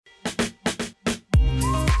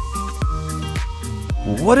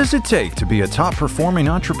What does it take to be a top-performing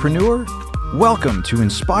entrepreneur? Welcome to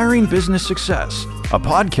Inspiring Business Success, a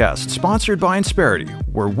podcast sponsored by Insperity,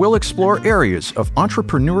 where we'll explore areas of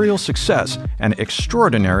entrepreneurial success and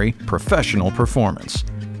extraordinary professional performance.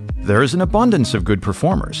 There is an abundance of good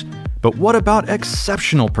performers, but what about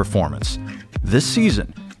exceptional performance? This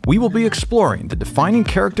season, we will be exploring the defining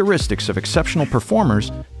characteristics of exceptional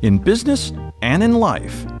performers in business and in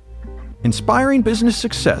life. Inspiring Business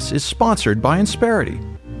Success is sponsored by Insperity.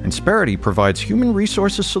 Insperity provides human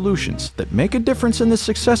resources solutions that make a difference in the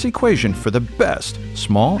success equation for the best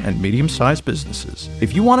small and medium-sized businesses.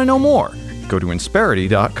 If you want to know more, go to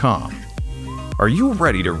Insperity.com. Are you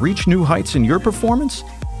ready to reach new heights in your performance?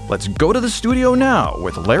 Let's go to the studio now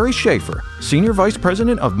with Larry Schaefer, Senior Vice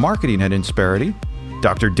President of Marketing at Insperity,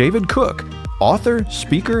 Dr. David Cook, author,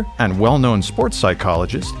 speaker, and well-known sports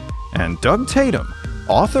psychologist, and Doug Tatum,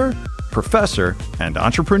 author, professor, and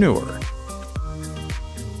entrepreneur.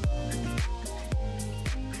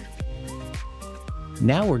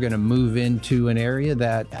 Now we're going to move into an area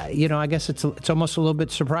that, I guess it's almost a little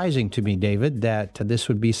bit surprising to me, David, that this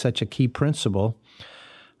would be such a key principle,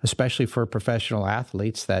 especially for professional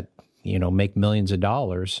athletes that, make millions of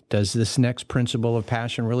dollars. Does this next principle of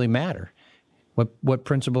passion really matter? What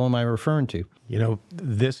principle am I referring to?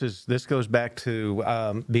 This goes back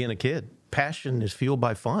to being a kid. Passion is fueled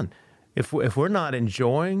by fun. If we're not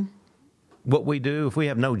enjoying what we do, if we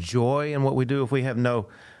have no joy in what we do, if we have no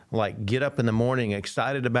get up in the morning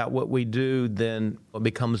excited about what we do, then it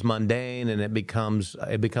becomes mundane and it becomes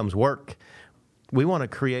work. We want to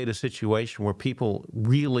create a situation where people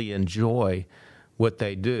really enjoy what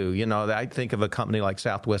they do. I think of a company like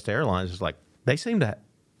Southwest Airlines. It's like they seem to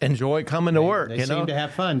enjoy coming to work. They seem to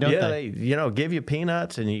have fun, don't they? They give you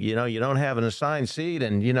peanuts and you don't have an assigned seat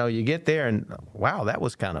and you get there and wow, that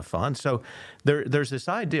was kind of fun. So there's this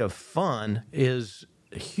idea of fun is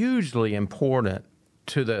hugely important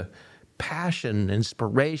to the passion,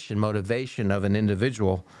 inspiration, motivation of an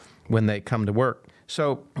individual when they come to work.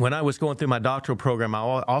 So when I was going through my doctoral program, I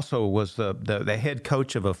also was the head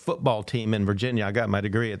coach of a football team in Virginia. I got my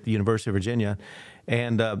degree at the University of Virginia.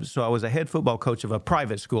 And so I was a head football coach of a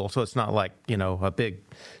private school. So it's not like, a big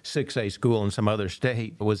 6A school in some other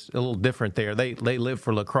state. It was a little different there. They live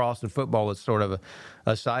for lacrosse, and football was sort of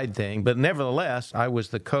a side thing. But nevertheless, I was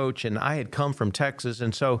the coach, and I had come from Texas.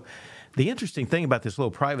 And so the interesting thing about this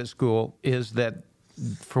little private school is that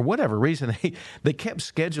for whatever reason, they kept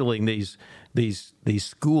scheduling these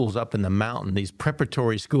schools up in the mountain, these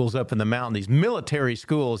preparatory schools up in the mountain, these military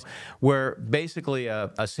schools where basically a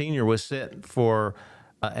senior was sent for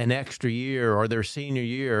an extra year or their senior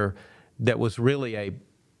year that was really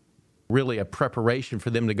a preparation for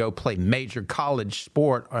them to go play major college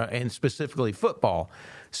sport and specifically football.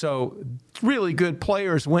 So really good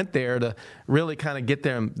players went there to really kind of get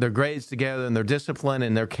their grades together and their discipline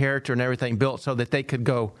and their character and everything built so that they could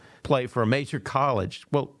go play for a major college.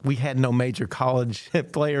 Well, we had no major college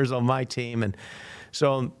players on my team. And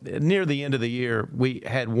so near the end of the year, we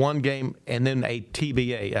had one game and then a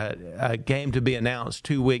TBA, a game to be announced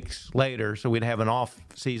 2 weeks later. So we'd have an off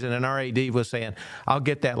season. And our AD was saying, I'll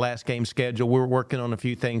get that last game scheduled. We're working on a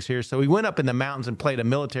few things here. So we went up in the mountains and played a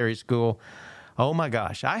military school. Oh, my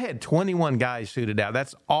gosh. I had 21 guys suited out.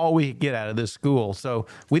 That's all we could get out of this school. So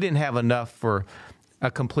we didn't have enough for a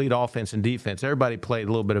complete offense and defense. Everybody played a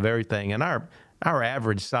little bit of everything. And our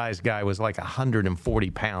average size guy was like 140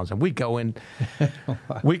 pounds. And we go in,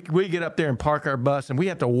 we get up there and park our bus, and we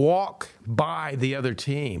have to walk by the other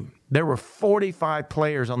team. There were 45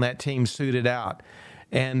 players on that team suited out.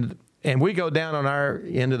 And we go down on our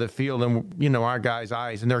end of the field, and, our guys'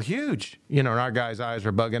 eyes, and they're huge. And our guys' eyes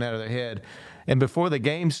are bugging out of their head. And before the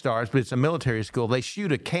game starts, but it's a military school, they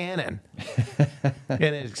shoot a cannon.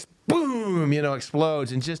 And it's boom,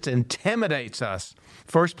 explodes and just intimidates us.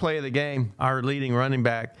 First play of the game, our leading running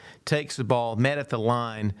back takes the ball, met at the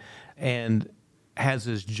line, and has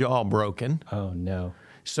his jaw broken. Oh, no.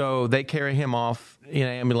 So they carry him off in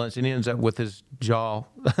an ambulance, and he ends up with his jaw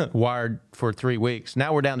wired for 3 weeks.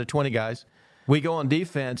 Now we're down to 20 guys. We go on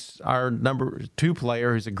defense. Our number 2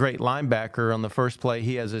 player, who's a great linebacker, on the first play,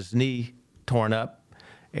 he has his knee torn up,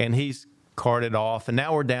 and he's carted off. And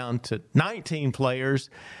now we're down to 19 players,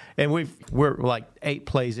 And we're like 8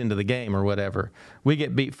 plays into the game or whatever. We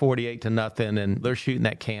get beat 48-0, and they're shooting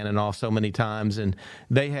that cannon off so many times, and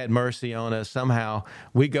they had mercy on us. Somehow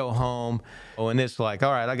we go home, and it's like,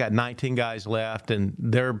 all right, I got 19 guys left, and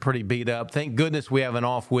they're pretty beat up. Thank goodness we have an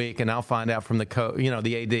off week, and I'll find out from the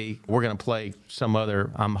the AD. We're going to play some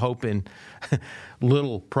other, I'm hoping,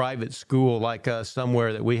 little private school like us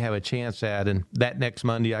somewhere that we have a chance at. And that next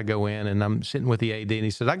Monday I go in, and I'm sitting with the AD, and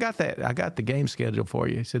he said, I got the game schedule for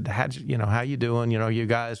you. He said, how you doing? You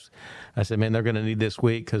guys. I said, man, they're going to need this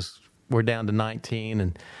week because we're down to 19.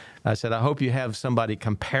 And I said, I hope you have somebody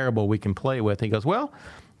comparable we can play with. He goes, well,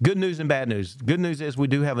 good news and bad news. Good news is we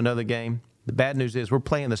do have another game. The bad news is we're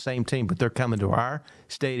playing the same team, but they're coming to our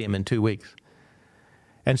stadium in 2 weeks.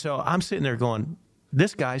 And so I'm sitting there going,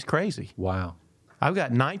 this guy's crazy. Wow. I've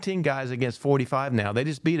got 19 guys against 45 now. They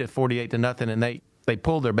just beat it 48-0, and they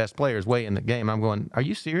pulled their best players way in the game. I'm going, are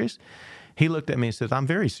you serious? He looked at me and said, I'm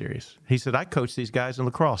very serious. He said, I coach these guys in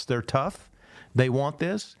lacrosse. They're tough. They want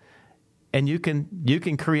this. And you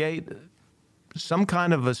can create some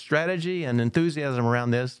kind of a strategy and enthusiasm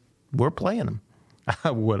around this. We're playing them.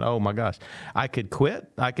 I went, oh, my gosh. I could quit.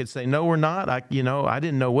 I could say, no, we're not. I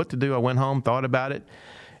didn't know what to do. I went home, thought about it,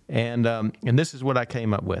 and this is what I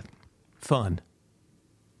came up with. Fun.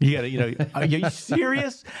 You got to, are you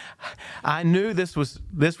serious? I knew this was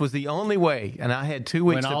the only way, and I had 2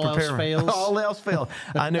 weeks to prepare. When all else fails? All else failed.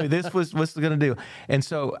 I knew this was what's going to do. And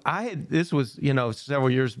so this was, several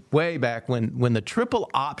years way back when the triple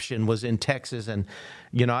option was in Texas, and,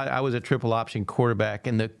 I was a triple option quarterback.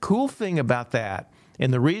 And the cool thing about that,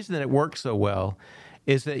 and the reason that it worked so well,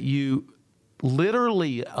 is that you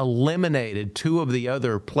literally eliminated 2 of the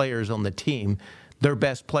other players on the team, their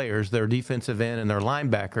best players, their defensive end and their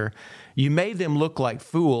linebacker. You made them look like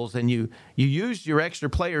fools, and you used your extra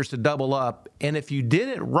players to double up. And if you did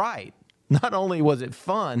it right, not only was it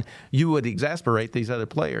fun, you would exasperate these other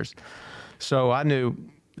players. So I knew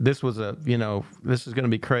this was this is going to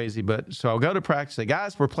be crazy. But so I'll go to practice, say,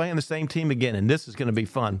 guys, we're playing the same team again, and this is going to be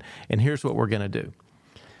fun. And here's what we're going to do.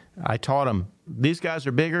 I taught them, these guys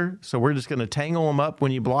are bigger, so we're just going to tangle them up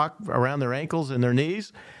when you block around their ankles and their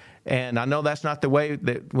knees. And I know that's not the way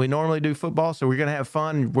that we normally do football, so we're going to have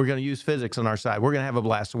fun. We're going to use physics on our side. We're going to have a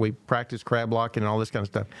blast. So we practice crab blocking and all this kind of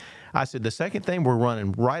stuff. I said, the second thing, we're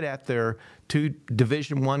running right at their 2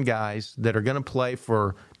 Division I guys that are going to play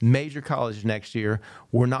for major colleges next year.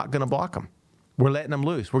 We're not going to block them. We're letting them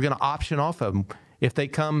loose. We're going to option off of them. If they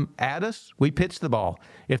come at us, we pitch the ball.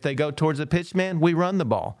 If they go towards the pitch man, we run the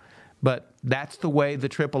ball. But that's the way the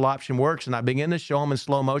triple option works. And I began to show them in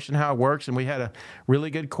slow motion how it works. And we had a really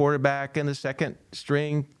good quarterback and the second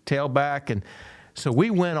string tailback. And so we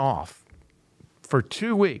went off for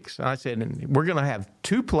 2 weeks. And I said, we're going to have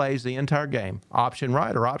 2 plays the entire game, option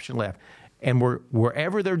right or option left. And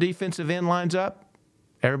wherever their defensive end lines up,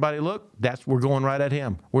 everybody look, we're going right at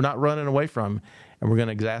him. We're not running away from him, and we're going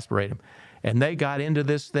to exasperate him. And they got into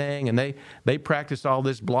this thing, and they practiced all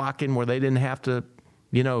this blocking where they didn't have to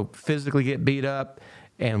physically get beat up,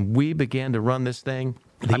 and we began to run this thing.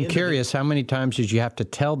 I'm curious, how many times did you have to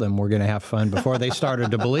tell them we're going to have fun before they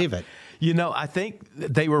started to believe it? I think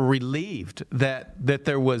they were relieved that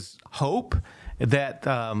there was hope, that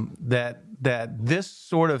this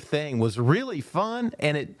sort of thing was really fun,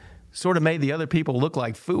 and it sort of made the other people look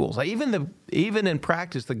like fools. Even in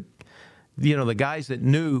practice, the guys that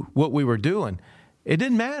knew what we were doing, it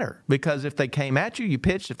didn't matter, because if they came at you, you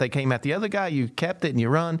pitched. If they came at the other guy, you kept it and you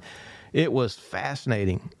run. It was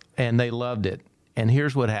fascinating, and they loved it. And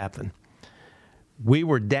here's what happened. We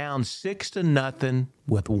were down 6-0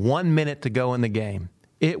 with 1 minute to go in the game.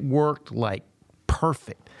 It worked like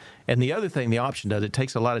perfect. And the other thing the option does, it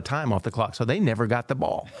takes a lot of time off the clock, so they never got the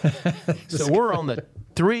ball. So we're on the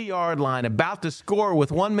 3-yard line, about to score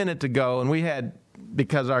with 1 minute to go, and we had,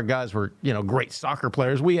 because our guys were, great soccer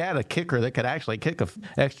players, we had a kicker that could actually kick an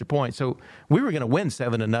extra point. So we were going to win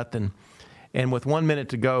 7-0. And with 1 minute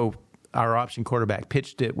to go, our option quarterback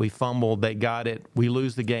pitched it. We fumbled. They got it. We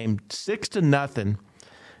lose the game 6-0.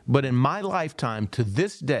 But in my lifetime, to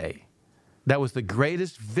this day, that was the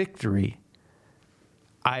greatest victory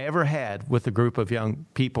I ever had with a group of young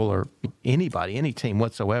people, or anybody, any team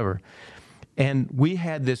whatsoever. And we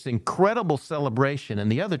had this incredible celebration, and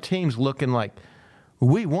the other team's looking like,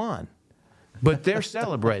 we won, but they're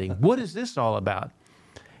celebrating. What is this all about?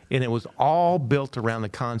 And it was all built around the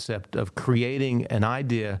concept of creating an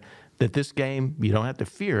idea that this game, you don't have to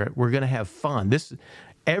fear it. We're going to have fun.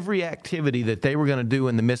 Every activity that they were going to do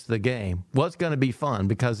in the midst of the game was going to be fun,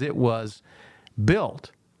 because it was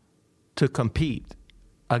built to compete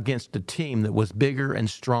against a team that was bigger and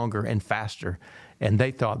stronger and faster. And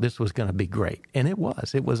they thought this was going to be great. And it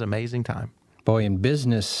was. It was an amazing time. Boy, in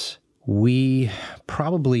business, we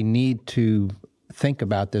probably need to think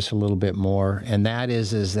about this a little bit more. And that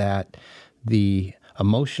is that the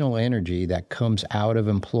emotional energy that comes out of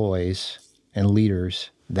employees and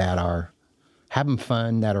leaders that are having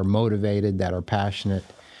fun, that are motivated, that are passionate,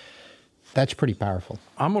 that's pretty powerful.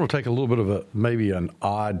 I'm going to take a little bit of maybe an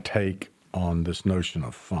odd take on this notion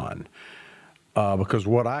of fun. Because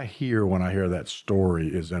what I hear when I hear that story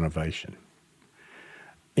is innovation.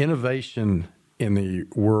 Innovation in the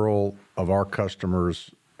world of our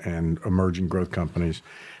customers and emerging growth companies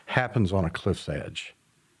happens on a cliff's edge.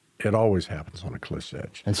 It always happens on a cliff's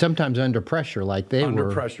edge. And sometimes under pressure, like they under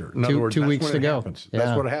were pressure. In other words, two weeks ago. Happens. Yeah.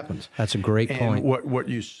 That's what happens. That's a great point. And what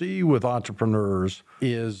you see with entrepreneurs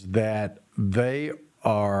is that they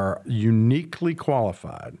are uniquely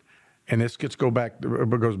qualified. And this goes back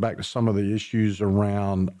to some of the issues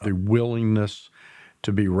around the willingness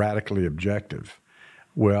to be radically objective.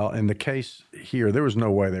 Well, in the case here, there was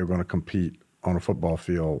no way they were going to compete on a football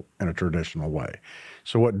field in a traditional way.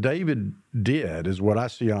 So what David did is what I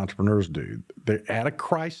see entrepreneurs do. They're at a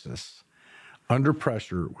crisis, under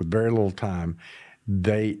pressure, with very little time,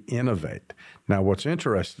 they innovate. Now, what's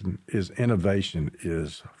interesting is innovation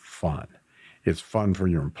is fun. It's fun for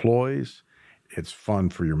your employees. It's fun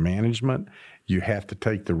for your management. You have to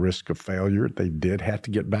take the risk of failure. They did have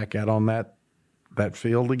to get back out on that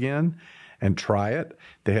field again and try it.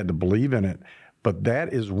 They had to believe in it. But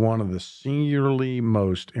that is one of the singularly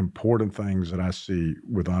most important things that I see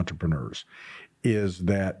with entrepreneurs is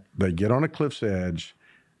that they get on a cliff's edge,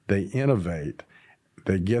 they innovate,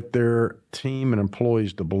 they get their team and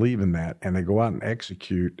employees to believe in that, and they go out and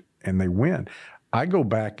execute, and they win. I go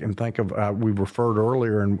back and think of, we referred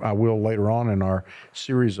earlier, and I will later on in our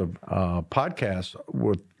series of podcasts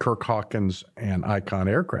with Kirk Hawkins and Icon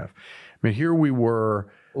Aircraft. I mean, here we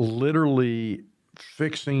were literally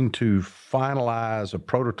fixing to finalize a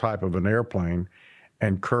prototype of an airplane,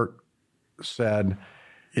 and Kirk said,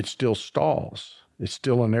 it still stalls. It's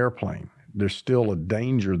still an airplane. There's still a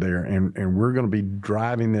danger there, and we're going to be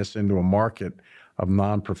driving this into a market of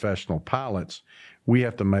non-professional pilots. We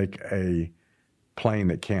have to make a plane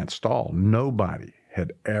that can't stall. Nobody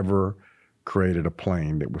had ever created a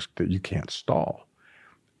plane that you can't stall.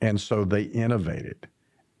 And so they innovated,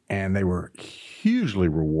 and they were hugely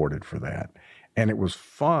rewarded for that. And it was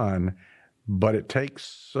fun, but it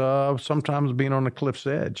takes sometimes being on the cliff's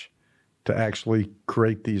edge to actually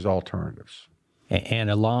create these alternatives. And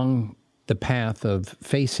along the path of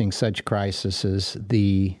facing such crises,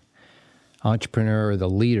 the entrepreneur or the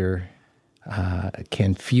leader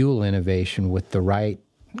can fuel innovation with the right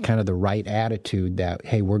attitude that,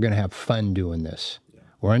 hey, we're going to have fun doing this. Yeah.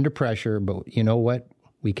 We're under pressure, but you know what?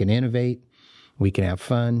 We can innovate, we can have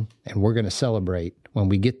fun, and we're going to celebrate when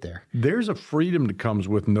we get there. There's a freedom that comes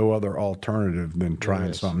with no other alternative than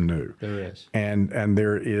trying something new. There is. And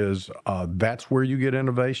there is, that's where you get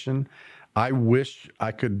innovation. I wish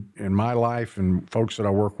I could, in my life and folks that I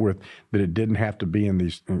work with, that it didn't have to be in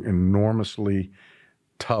these enormously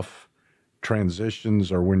tough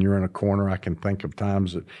transitions or when you're in a corner. I can think of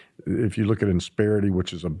times that if you look at Insperity,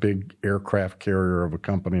 which is a big aircraft carrier of a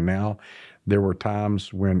company now, there were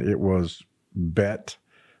times when it was bet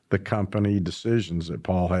the company decisions that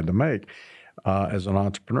Paul had to make as an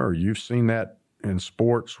entrepreneur. You've seen that in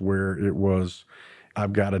sports where it was,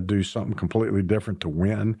 I've got to do something completely different to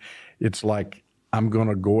win. It's like, I'm going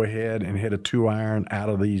to go ahead and hit a 2-iron out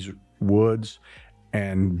of these woods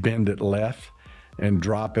and bend it left and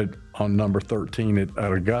drop it on number 13 at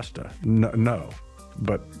Augusta. No,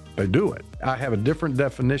 but they do it. I have a different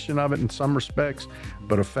definition of it in some respects,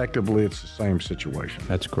 but effectively it's the same situation.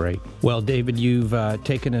 That's great. Well, David, you've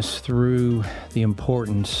taken us through the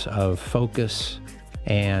importance of focus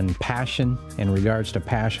and passion. In regards to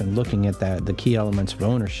passion, looking at the key elements of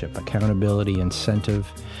ownership, accountability,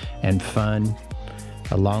 incentive, and fun,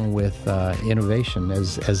 along with innovation,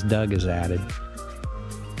 as Doug has added.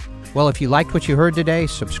 Well, if you liked what you heard today,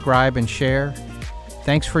 subscribe and share.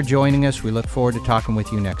 Thanks for joining us. We look forward to talking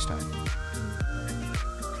with you next time.